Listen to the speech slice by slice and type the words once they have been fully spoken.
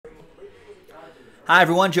Hi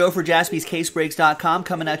everyone, Joe for JaspysCaseBreaks.com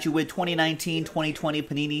coming at you with 2019-2020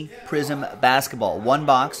 Panini Prizm Basketball. One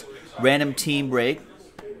box, random team break.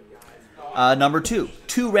 Number two,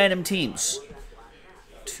 two random teams.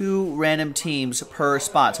 Two random teams per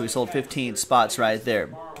spot. So we sold 15 spots right there.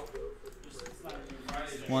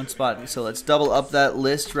 One spot. So let's double up that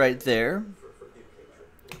list right there.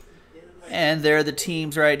 And there are the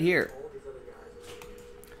teams right here.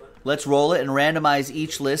 Let's roll it and randomize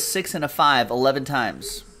each list 6 and a 5, 11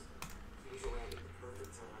 times.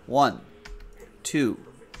 1, 2,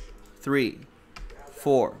 3,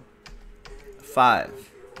 4,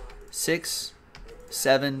 5, 6,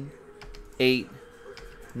 7, 8,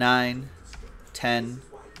 9, 10,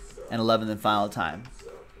 and 11 the final time.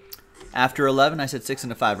 After 11, I said 6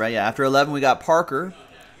 and a 5, right? Yeah, after 11 we got Parker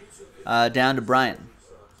down to Brian.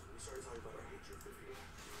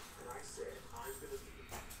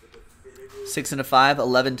 6 and a 5,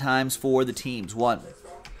 11 times for the teams. 1,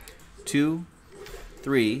 2,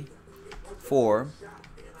 3, 4,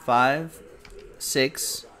 5,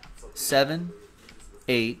 6, 7,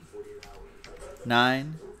 8,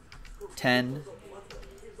 9, 10, and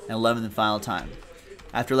 11 the final time.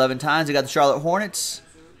 After 11 times, I got the Charlotte Hornets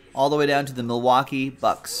all the way down to the Milwaukee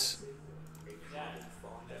Bucks.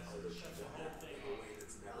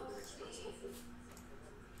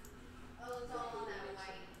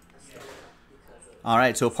 All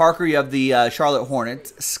right, so Parker, you have the Charlotte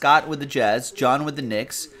Hornets, Scott with the Jazz, John with the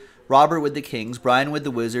Knicks, Robert with the Kings, Brian with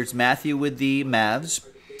the Wizards, Matthew with the Mavs.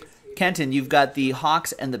 Kenton, you've got the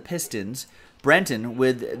Hawks and the Pistons, Brenton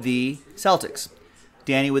with the Celtics,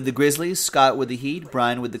 Danny with the Grizzlies, Scott with the Heat,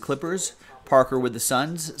 Brian with the Clippers, Parker with the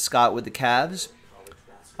Suns, Scott with the Cavs,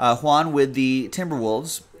 Juan with the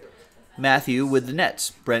Timberwolves, Matthew with the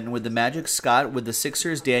Nets, Brenton with the Magic, Scott with the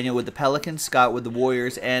Sixers, Daniel with the Pelicans, Scott with the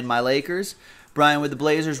Warriors and my Lakers, Brian with the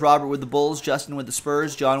Blazers, Robert with the Bulls, Justin with the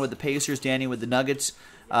Spurs, John with the Pacers, Danny with the Nuggets,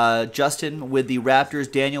 Justin with the Raptors,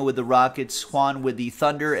 Daniel with the Rockets, Juan with the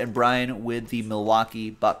Thunder, and Brian with the Milwaukee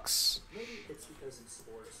Bucks.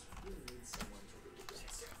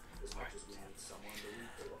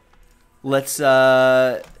 Let's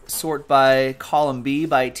sort by column B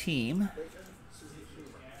by team.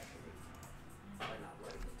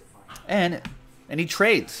 And any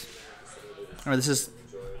trades. Remember, this is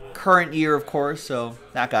current year, of course, so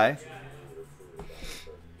that guy.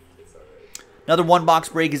 Another one box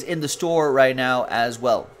break is in the store right now as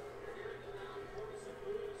well.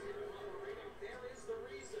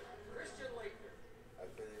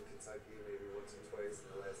 I've been in Kentucky maybe once or twice in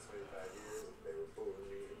the last 25 years. They were fooling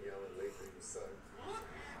me and yelling Lakers, you suck.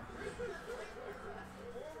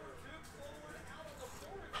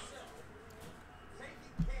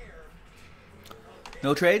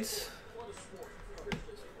 No trades?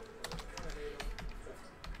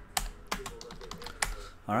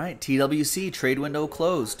 All right, TWC, trade window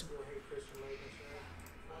closed.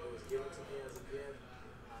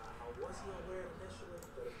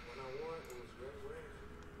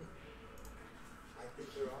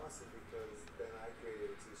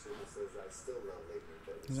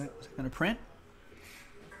 Is that going to print?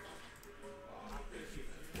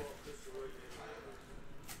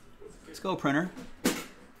 Let's go, printer.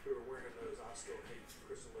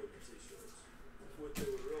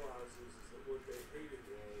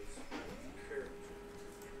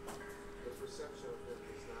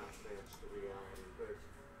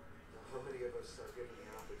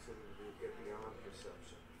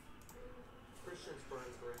 Christians burn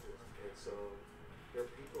bridges, and so there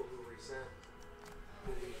are people who resent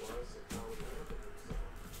who he was and how he handled himself.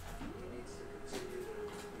 He needs to continue to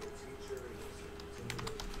be a teacher, he needs to continue to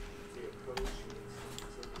be a coach, he needs to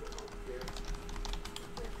continue to help kids. I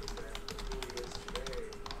think that who he is today,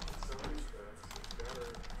 in some respects, is better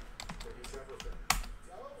than he's ever been.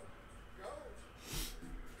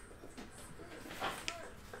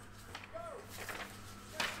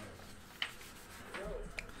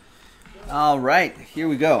 All right, here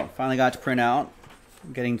we go. Finally got to print out.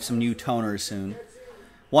 I'm getting some new toners soon.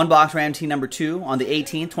 One box random team number 2 on the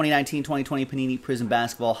 18th, 2019-2020 Panini Prizm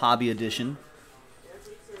Basketball Hobby Edition.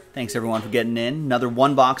 Thanks everyone for getting in. Another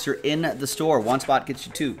one boxer in the store. One spot gets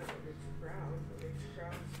you 2.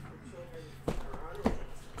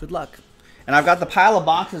 Good luck. And I've got the pile of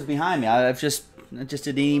boxes behind me. I've just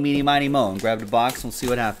did eeny, meeny, miny, mo and grabbed a box and we'll see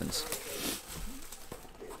what happens.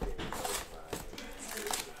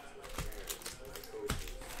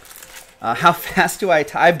 How fast do I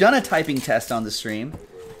type? I've done a typing test on the stream.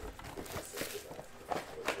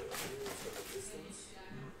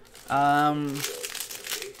 I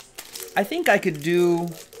think I could do...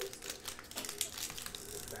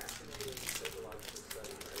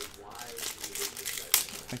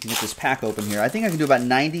 I can get this pack open here. I think I can do about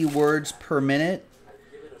 90 words per minute,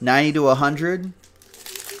 90 to 100.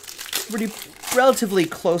 Pretty relatively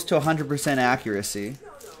close to 100% accuracy.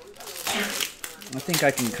 I think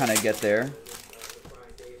I can kind of get there.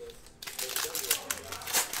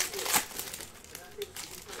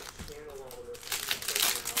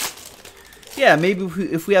 Yeah, maybe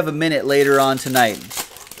if we have a minute later on tonight,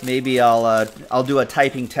 maybe I'll do a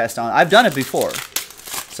typing test on. I've done it before,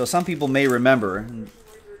 so some people may remember. And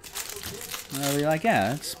they'll be like, yeah,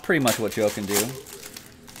 that's pretty much what Joe can do.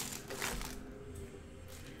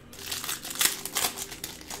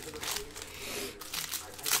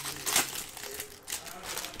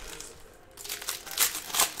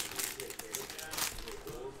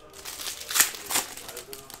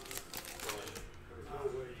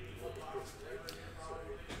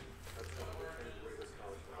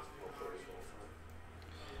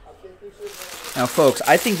 Now, folks,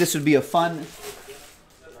 I think this would be a fun...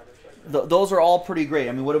 Those are all pretty great.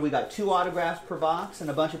 I mean, what have we got? 2 autographs per box and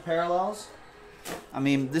a bunch of parallels? I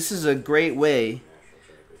mean, this is a great way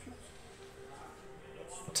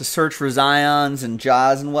to search for Zions and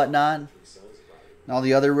Jaws and whatnot. And all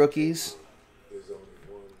the other rookies.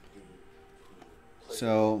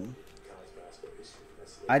 So,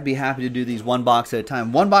 I'd be happy to do these one box at a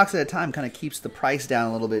time. One box at a time kind of keeps the price down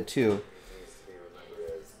a little bit, too.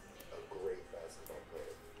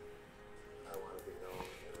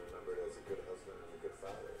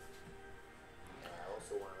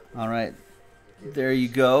 All right, there you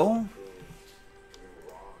go.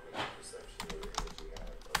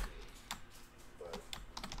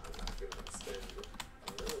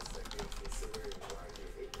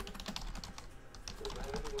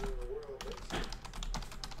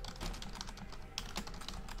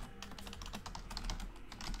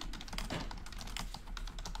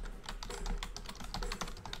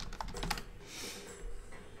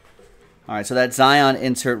 All right, so that Zion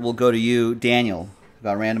insert will go to you, Daniel.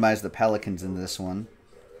 Got to randomize the Pelicans in this one.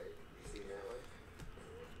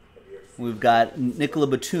 We've got Nicola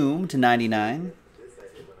Batum to 99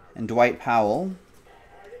 and Dwight Powell.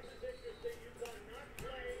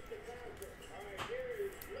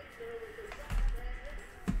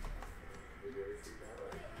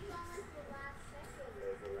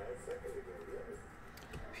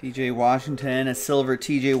 PJ Washington, a silver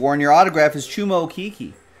TJ Warren. Your autograph is Chuma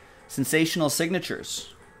Okeke. Sensational signatures.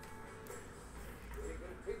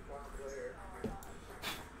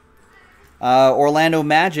 Orlando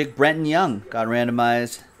Magic, Brenton Young got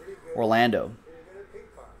randomized. Orlando.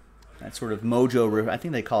 That sort of mojo, I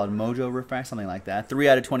think they call it mojo refract, something like that. 3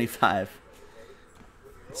 out of 25.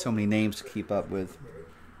 So many names to keep up with.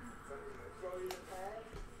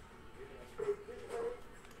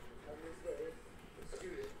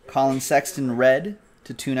 Colin Sexton, red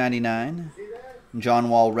to 299. John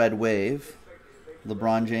Wall, red wave.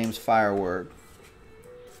 LeBron James, firework.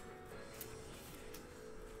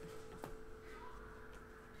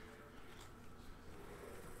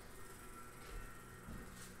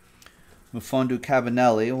 Muffondu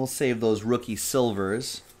Cabanelli. We'll save those rookie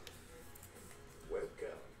silvers.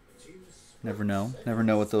 Never know. Never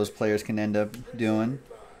know what those players can end up doing.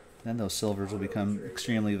 Then those silvers will become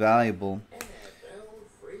extremely valuable.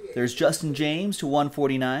 There's Justin James to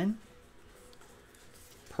 149.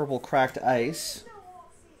 Purple cracked ice.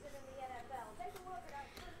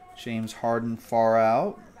 James Harden far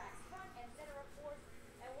out.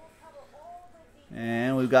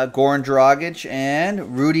 And we've got Goran Dragic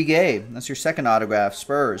and Rudy Gay. That's your second autograph,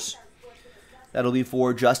 Spurs. That'll be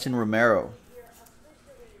for Justin Romero.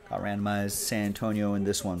 Got randomized San Antonio in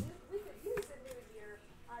this one.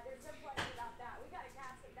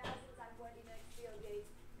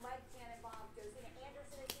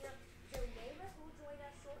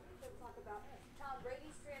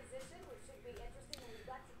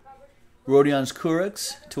 Rodions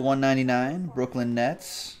Kurucs to 199, Brooklyn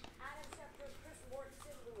Nets.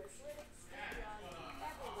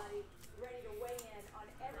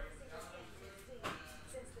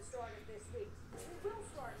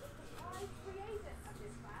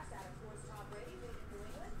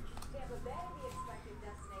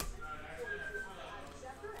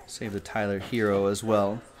 Save the Tyler Hero as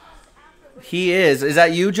well. He is. Is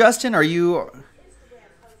that you, Justin? Are you?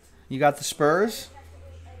 You got the Spurs?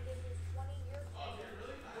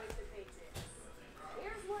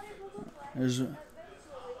 There's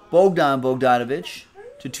Bogdan Bogdanovic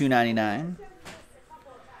to 299.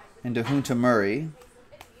 And DeHunta Murray.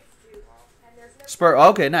 Spurs.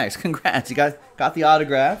 Okay, nice. Congrats. You got the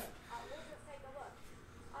autograph.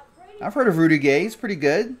 I've heard of Rudy Gay. He's pretty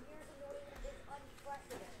good.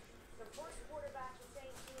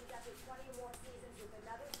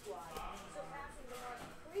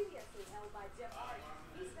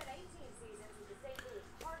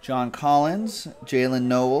 John Collins, Jalen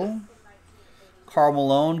Noel, Karl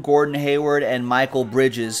Malone, Gordon Hayward, and Michael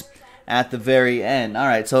Bridges at the very end. All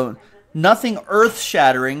right, so nothing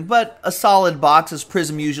earth-shattering, but a solid box, as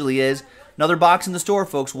Prizm usually is. Another box in the store,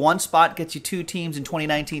 folks. One spot gets you 2 teams in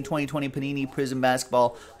 2019-2020 Panini Prizm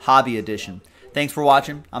Basketball Hobby Edition. Thanks for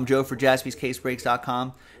watching. I'm Joe for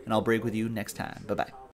JaspysCaseBreaks.com, and I'll break with you next time. Bye-bye.